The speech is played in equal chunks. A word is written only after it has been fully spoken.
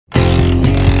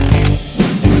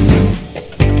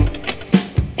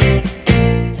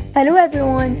Hello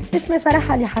everyone, اسمي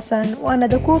فرح علي حسن وأنا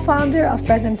the co-founder of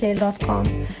PresentTale.com.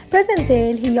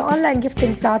 PresentTale هي online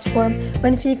gifting platform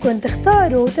وين فيكن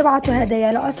تختاروا وتبعتوا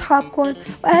هدايا لأصحابكن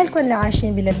وأهلكن اللي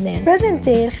عايشين بلبنان.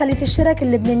 PresentTale خلت الشركة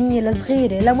اللبنانية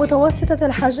الصغيرة لمتوسطة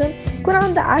الحجم يكون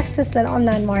عندها access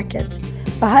للأونلاين ماركت.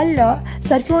 فهلأ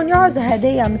صار فيهم يعرضوا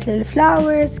هدايا مثل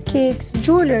الفلاورز، كيكس،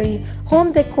 جولري،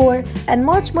 هوم ديكور and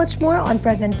much more on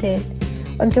PresentTale.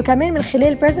 وانتو كمان من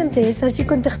خلال بريزنتيل صار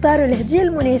فيكن تختاروا الهدية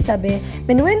المناسبة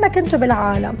من وين ما كنتوا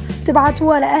بالعالم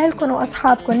تبعتوها لأهلكن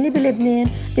وأصحابكن اللي بلبنان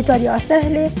بطريقة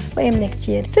سهلة وآمنة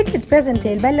كتير. فكرة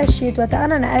بريزنتيل بلشت وقت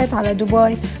أنا نقلت على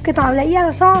دبي، كنت عم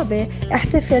لاقيها صعبة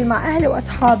احتفل مع أهلي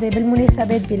وأصحابي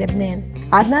بالمناسبات بلبنان.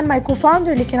 عدنان ماي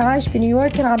كو-فاوندر اللي كان عايش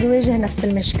بنيويورك كان عم بيواجه نفس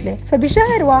المشكلة،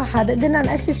 فبشهر واحد قدرنا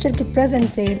نأسس شركة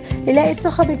بريزنتيل اللي لقيت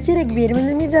صخب كتير كبير من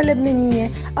الميديا اللبنانية،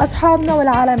 أصحابنا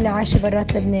والعالم اللي عايشة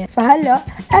برات لبنان. فهلأ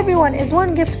everyone is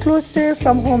one gift closer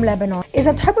from home Lebanon.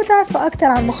 إذا بتحبوا تعرفوا أكتر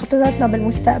عن مخططاتنا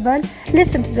بالمستقبل,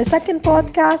 listen to the second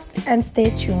podcast and stay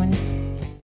tuned.